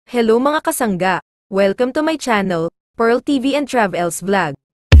Hello mga kasangga! Welcome to my channel, Pearl TV and Travels Vlog.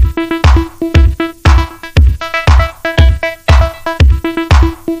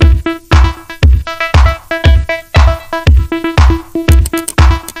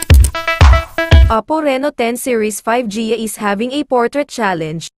 OPPO Reno 10 Series 5G is having a portrait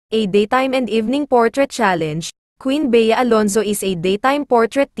challenge, a daytime and evening portrait challenge. Queen Bea Alonzo is a daytime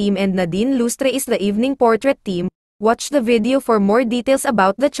portrait team and Nadine Lustre is the evening portrait team. Watch the video for more details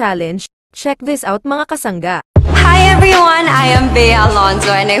about the challenge. Check this out mga kasangga. Hi everyone, I am Bea Alonzo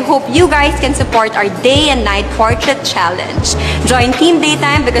and I hope you guys can support our day and night portrait challenge. Join Team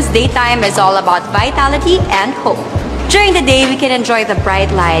Daytime because daytime is all about vitality and hope. During the day, we can enjoy the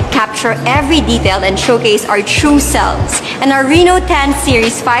bright light, capture every detail, and showcase our true selves. And our Reno 10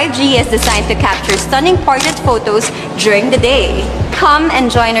 Series 5G is designed to capture stunning portrait photos during the day. Come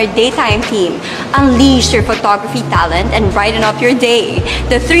and join our daytime team. Unleash your photography talent and brighten up your day.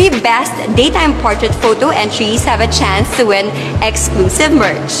 The 3 best daytime portrait photo entries have a chance to win exclusive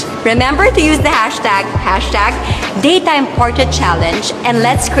merch. Remember to use the hashtag Daytime Portrait Challenge, and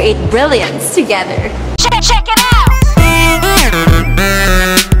let's create brilliance together. Check it out!